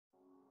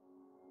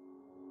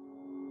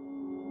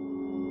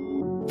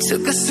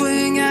Took a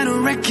swing at a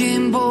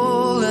wrecking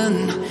ball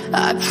and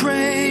I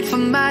prayed for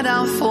my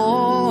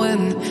downfall,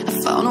 and I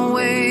found a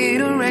way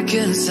to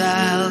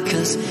reconcile,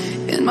 'cause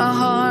in my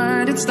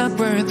heart it's not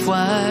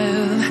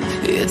worthwhile.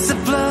 It's a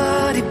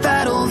bloody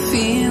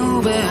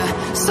battlefield where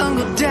some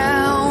go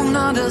down,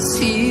 others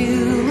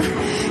heal.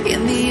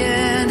 In the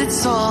end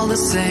it's all the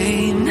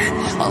same.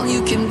 All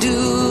you can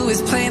do is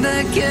play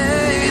the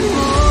game.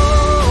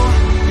 Oh,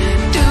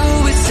 do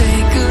we say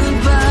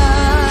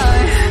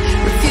goodbye?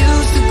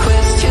 Refuse to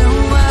question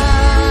why.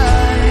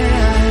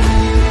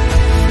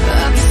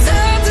 I'm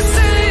sad to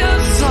say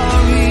I'm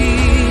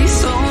sorry,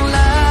 so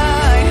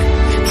lie.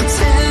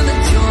 Pretend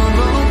that you're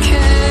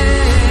okay.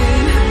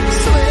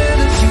 Swear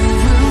that you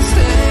will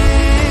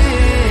stay.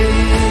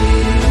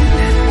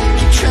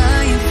 Keep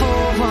trying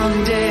for one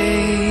day.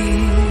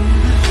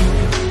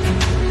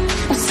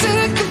 I'm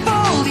sick of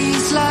all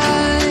these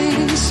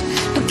lies.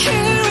 Don't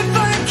care if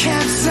I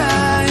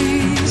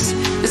capsize.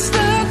 There's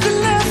nothing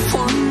left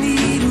for me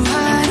to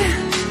hide.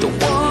 Don't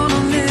wanna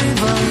live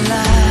a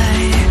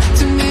lie.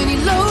 Too many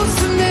lows,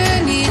 too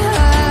many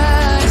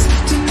highs.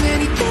 Too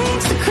many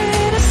things to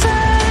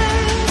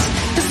criticize.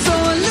 And so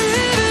I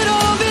leave it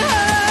all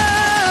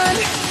behind.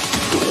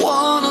 Don't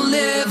wanna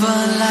live a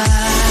lie.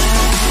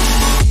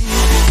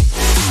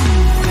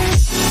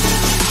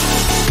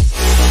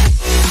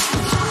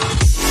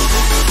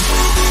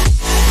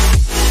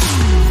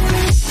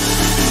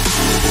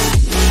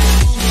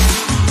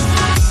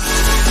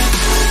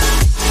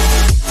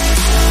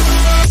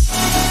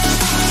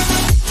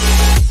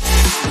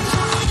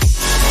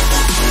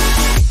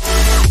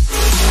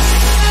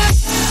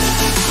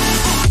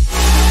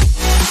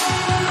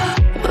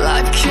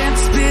 Life kept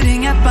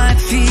spitting at my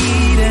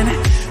feet and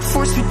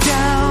forced me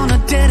down a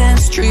dead-end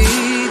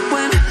street,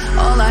 when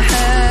all I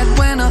had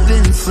went up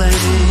in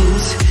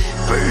flames,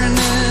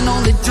 burning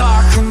only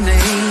dark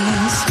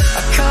remains.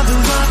 I cover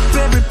up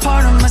every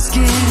part of my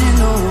skin,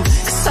 oh,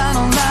 'cause I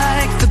don't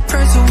like the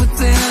person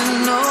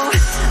within. Oh,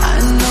 I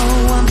know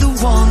I'm the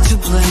one to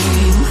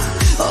blame.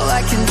 All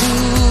I can do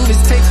is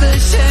take the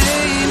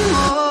shame.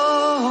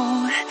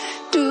 Oh,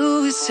 do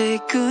we say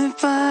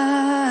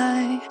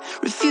goodbye?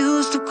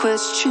 Refuse to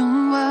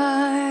question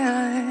why.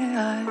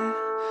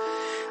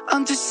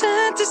 I'm too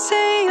sad to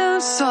say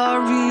I'm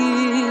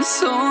sorry,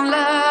 so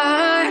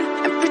lie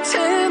and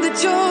pretend that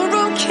you're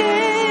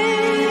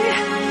okay.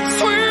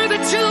 Swear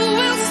that you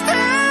will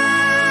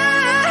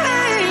stay.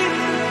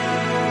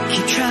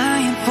 Keep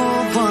trying for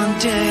one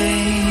day.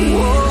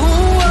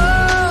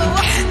 Whoa,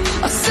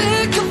 I'm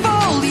sick of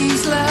all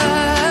these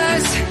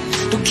lies.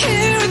 Don't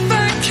care if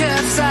I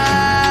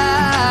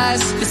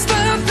capsize. There's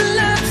nothing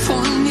left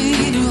for me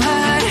to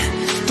hide.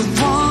 Don't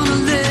wanna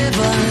live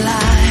a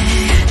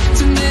lie.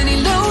 Too many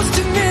lows,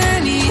 too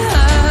many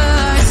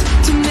highs.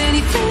 Too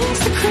many things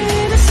to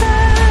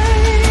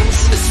criticize.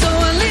 So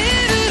I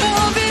leave it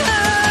all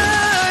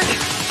behind.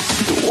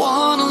 Don't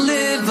wanna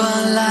live a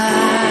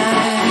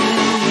lie.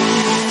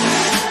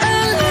 A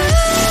lie.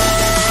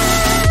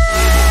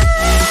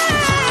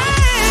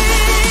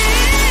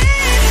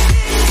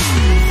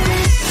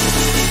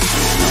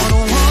 No,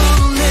 don't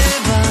wanna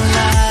live a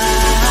lie.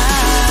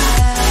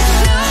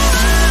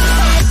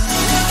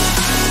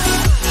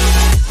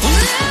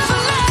 Live a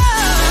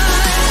lie.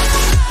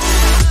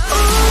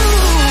 Ooh.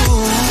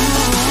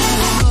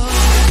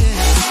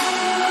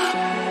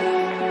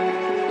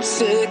 I'm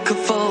sick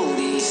of all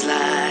these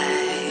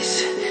lies.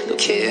 Don't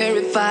care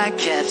if I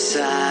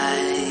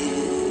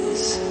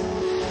capsize.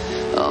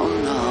 Oh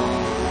no.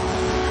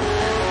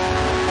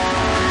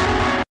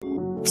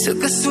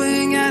 Took a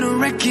swing at a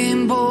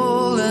wrecking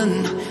ball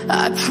and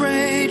I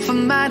prayed for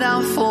my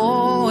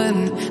downfall, and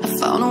I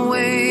found a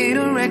way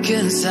to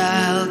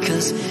reconcile,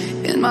 'cause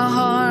in my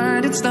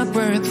heart it's not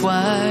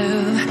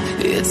worthwhile.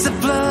 It's a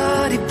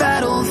bloody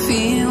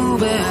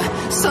battlefield where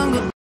some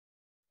go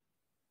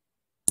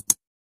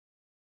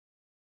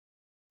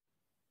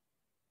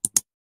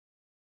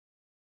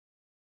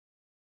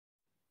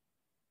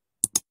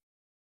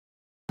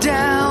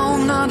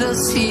down,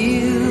 others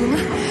heal.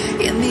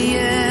 In the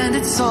end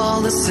it's all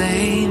the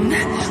same.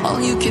 All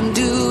you can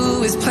do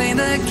is play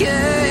the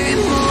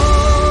game. Oh,